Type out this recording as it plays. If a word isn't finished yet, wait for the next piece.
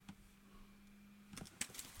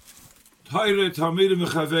Hayre Talmidim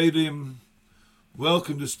Chaverim,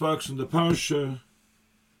 welcome to Sparks from the Parsha,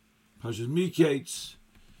 Parsha Miketz.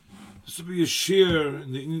 This will be a shir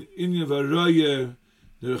in the Inyan Varaya,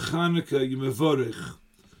 the Chanukah Yemevorich,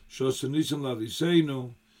 Shos Nisan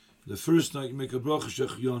Laviseinu. The first night you make a bracha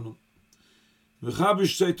Shechionu. Mechaber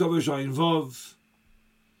Shtei Tovesh Ayin Vav,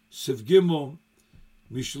 Siv Gimel,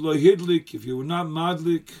 Mishloi Hidlik, if you were not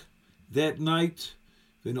madlik that night,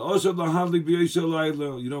 you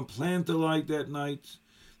don't plan to light that night.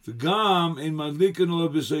 V'gam in madlikan olah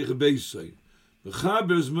b'seich beisay.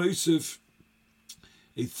 Mechaber is meisif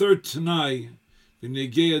a third tanai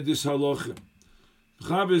v'negeya this halacha.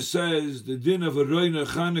 Mechaber says the din of a roina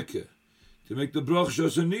Chanukah to make the brach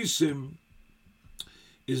shos anisim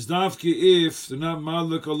is dafke if they're not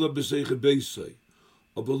madlik olah b'seich beisay.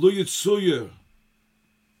 Or b'lu yitzuyer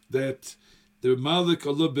that they're madlik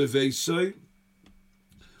olah b'veisay.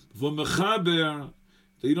 For mechaber,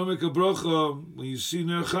 that you don't make a bracha when you see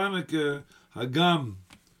Ner Chanukah, hagam,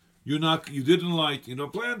 you didn't light, you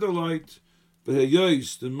don't plan to light, but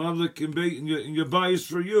heyos, the madlik in your bias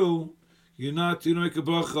for you, you don't make a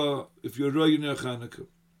bracha if you're roy Ner Chanukah.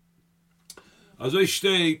 As I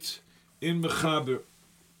state in mechaber,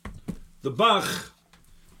 the Bach,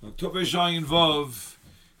 Tovesh Ayin Vav,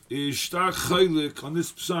 is stark chaylik on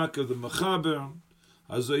this psak of the mechaber.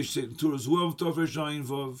 As I said in Torah as well, Tovesh Ayin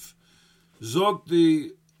Vav, zog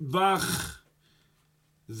the Bach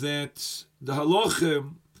that the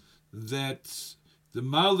halochem that the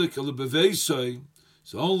malik al beveisai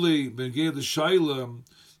is only ben gave the shayla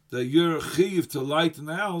that you're chiv to light in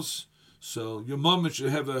the house, so your mom should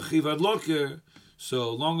have a chiv adloker.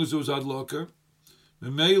 So long as it was adloker,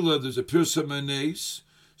 memela there's a pirsa manes,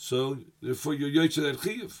 so therefore you're yotze that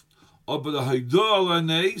chiv. But the haydo ala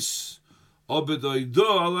nes. And the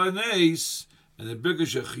bigger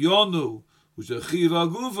shechionu, which is a chiv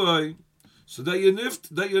aguvay, so that you're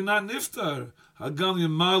not niftar. Hagam you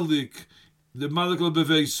malik, the malik al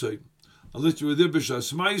beveisay. Unless you were there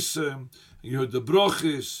b'shas ma'aseh, and you heard the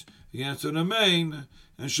brochis, you answered the main,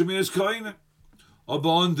 and shemias kaina. Aber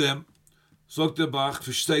on them, sagt der Bach,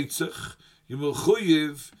 versteht sich, you will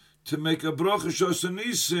chuyiv to make a brocha shos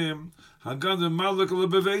anisim, hagam the malik al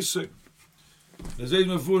beveisay. As I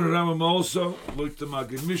for Rambam also, look the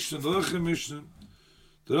Magid Mishnah, the Lechem Mishnah.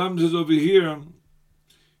 The Rambam is over here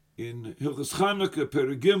in Hilchos Chanukah,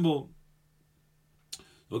 Perigimel.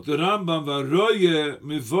 Look the Rambam, Varoye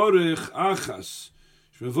Mivorech Achas,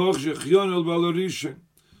 Shmevorech Shechion El Balarisha.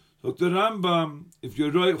 Look the Rambam, if you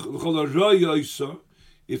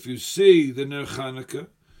if you see the Ner Chanukah,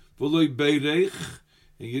 Voloi Beirech,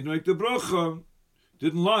 and you make the bracha,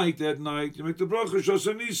 didn't light that night, you make the bracha Shos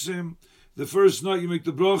Anisim. The first night you make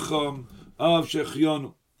the bracha of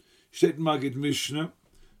Shechionu. Steht in Magid Mishnah.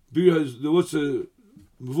 What's the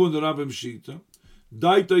Mevun Rabbim Shita?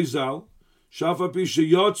 Daitay Zal. Shafa pi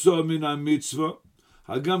sheyotza min ha-mitzvah.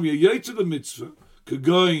 Hagam yeyetze the mitzvah.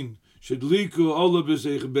 Kagoin shedliku olah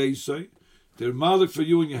b'seich beisay. They're malik for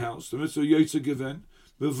you in your house. The mitzvah yeyetze given.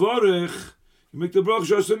 Bevorech. You make the bracha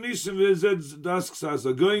Shos Anisim v'ezed das ksas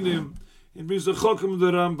agoinim. It means the chokim of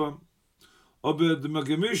the Rambam. Aber the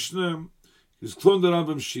Magid Mishnah is klon the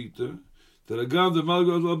Rambam Shita, that agam the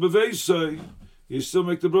Malgod al beveisai, you still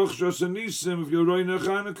make the bracha Shos Anisim if you're roy Ner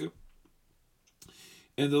Chanukah.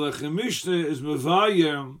 And the Lechem Mishnah is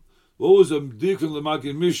mevayem. What was a dik from the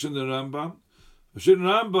Magid Mishnah the Rambam? The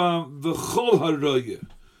Rambam v'chol haroye.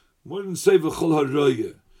 Wouldn't say v'chol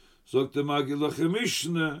haroye. So the Magid Lechem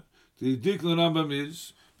Mishnah, the dik from the Rambam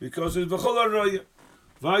is because it's v'chol haroye.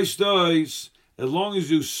 Vayshtois, as long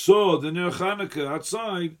as you saw the Ner Chanukah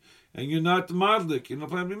outside, and you're not madlik, you're not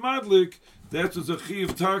planning to be madlik, that was a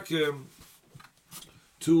chiv takem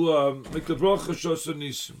to make the bracha Shos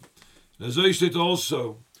Anisim. As I said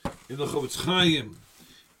also in the Chofetz Chaim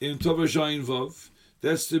in Tovesh Ayin Vav,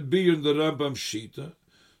 that's the beer in the Rambam Shita.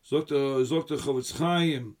 Zok the Chofetz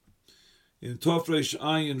Chaim in Tofresh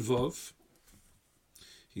Ayin Vav.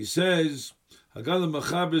 He says, Hagal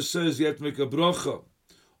Mechaber says you have to make a bracha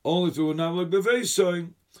only if you were not like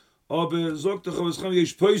beveisay. Aber sagt der Chofetz Chaim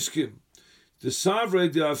yesh poiskim. The savrei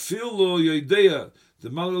de afilo yedea the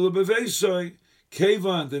malal beveisay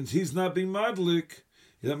kevan and he's not being madlik.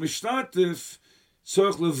 Ya mishtatif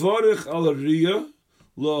tzorch levorich al riyah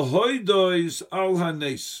lohoidois al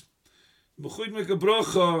hanes. Mechuyd make a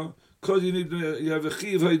bracha because you have a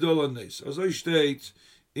chiv haidol hanes. As I state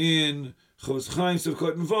in Chofetz Chaim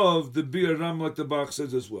Sevkot Vav, the Bir Ram like the Bach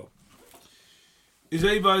says as well.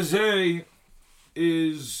 Izay Bazay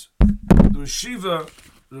is the Shiva,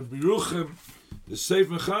 Rabbi Yerucham, the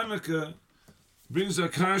Sefer Chanukah, brings a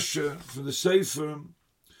kasha from the Sefer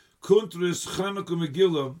Kuntris Chanukah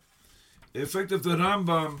Megillah effect of the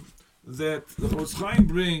Rambam that the Chofetz Chaim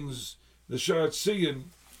brings the Sha'ar Tzion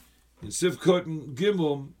in Sivkot and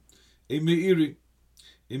Gimel in Meiri.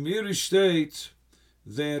 In Meiri state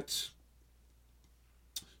that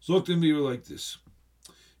Zok the Meiri like this: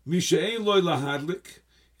 Misha ein loy lahadlik,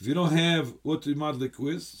 if you don't have what to madlik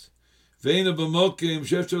with, ve'ena b'mokim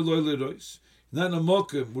shefter loy lerois, not in a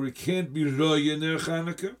mokim where it can't be roy in their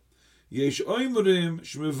Chanukah. Yesh oimrim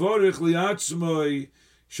shmevorich liatzmoi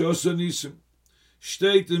shosanisim.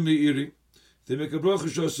 State in Meiri, they make a bracha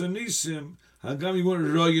shosanisim. Hagam you want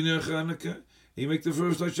roy in their Chanukah, you make the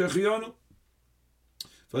first like Shechianu.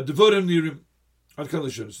 V'advorim nirim ad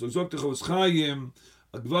kalishon. So Zok the Chofetz Chaim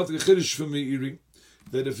a gvaltik chiddush for Meiri,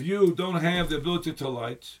 that if you don't have the ability to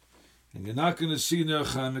light, and you're not going to see Ner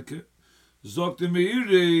Chanukah, Zok the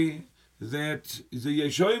Meiri that the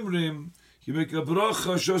Yeshoimrim, you make a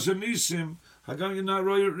bracha shosanisim, hagam you're not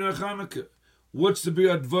roy Ner Chanukah. What's to be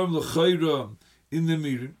advam l'chayra in the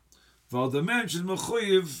Meiri? Val the mensch is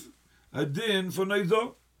mechuyev a din for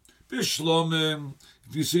neido. Bishlomim,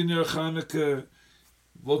 if you see Ner Chanukah,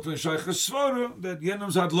 what when Shaykh's svara that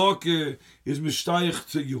Yenem's hadloke is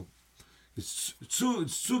mishtayich to you. It's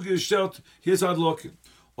zugestellt his hadloke.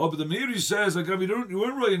 But the Meiri says, you weren't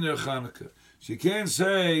really in Ner Chanukah. So you can't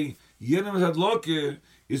say Yenem's hadloke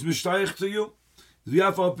is mishtayich to you. The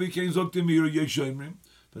Afal Pikein Zok the Meiri Yeshomrim,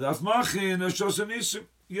 but Afmachin Shosanisim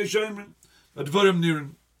Yeshomrim. But Dvorim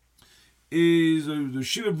Nirin is the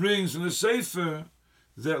Shiva brings in the Sefer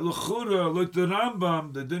that L'chura like the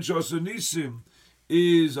Rambam the Din Shosanisim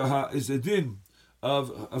is a din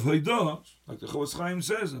of Haidah, like the Chofetz Chaim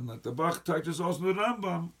says, and like the Bach Titus also the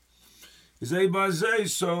Rambam is a bazay,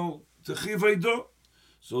 so the Chiv Haidah.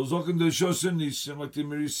 So Zokin the Shosanisim, like the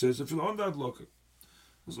Meiri says, if you're on that locker.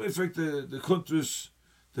 That's why in fact the contrast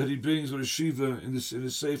that he brings with a Shiva in the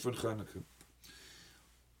Sefer Chanukah.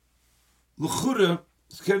 L'chura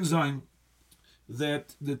can sein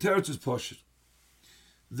that the teretz is poshut,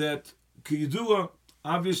 that Kiyidua,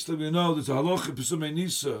 obviously we know there's a halacha pesumei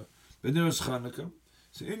nisa b'neres Chanukah.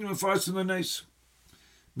 So in your first in the nes,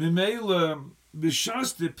 Mimela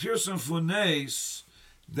b'shas the person for nes,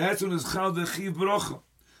 that's when it's chal the chiv bracha.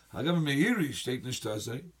 Hagam Meiri steht nicht da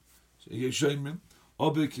sei. So Yeshomrim,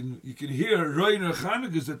 aber you can hear roy Ner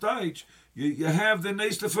Chanukah is the taich. You have the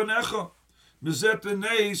nes lefanecha. Mezet the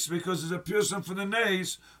nes because it's a person for the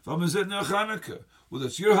nes from Mezet Ner Chanukah. Well,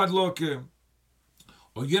 that's your hadloke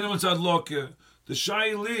or Yeneman's hadloke. The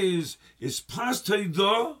shail is past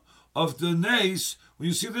Haidah of the nes when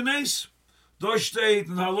you see the nes. Da steht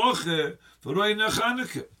in Halacha for roy Ner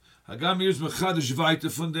Chanukah. Hagam hier is mechadish weiter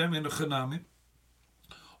von dem in the Chanamim.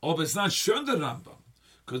 Aber it's not shown the Rambam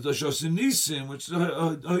because the Shosanisim, which is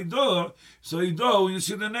Haidah, so Haidah when you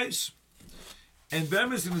see the nes. And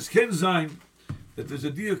Bemis in this Ken Zayin that there's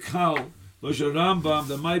a dear kal, Losh Rambam,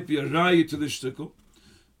 there might be a raya to the shtickle.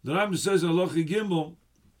 The Rambam says in Halacha Gimel,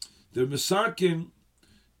 they're Mesakim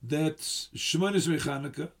that Shmonis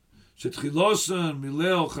Mechanukah, Shetchilosan,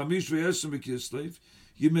 Milel, Chamish V'yesem B'Kislev,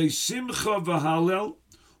 Yimei Simcha V'Halel,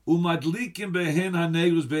 Umadlikim Behen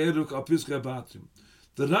HaNeirus Be'eruk Al Pischei Batim.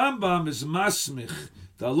 The Rambam is Masmich,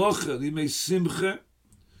 the Halacha, Yimei Simcha,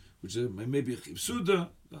 which is maybe Chibsuda,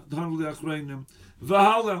 the Hanel Achreinim,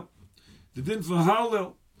 V'Halel, the din for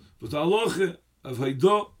Halel, but the Halacha of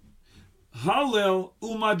Haidah, Halel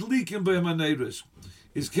Umadlikim Behen HaNeirus.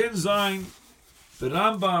 Is Ken Zayin, the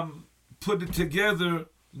Rambam put it together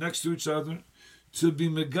next to each other to be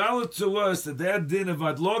megala to us that din of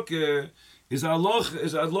Adloke is a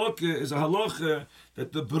halacha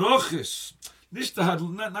that the brachis,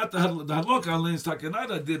 not the Hadloke alone is talking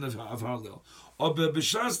not a din of Halel, or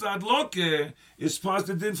b'shas the Adloke is past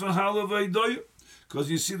the din for Halel v'Haidah,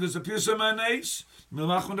 because you see there's a piece of manes,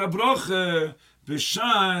 melachon da bracha,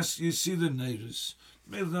 b'shas you see the neiris.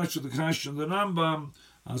 Maybe not the question the Rambam,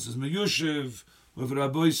 as is Meyushev, with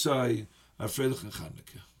Rabbi Sai, Afrelich and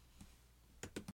Chanukah.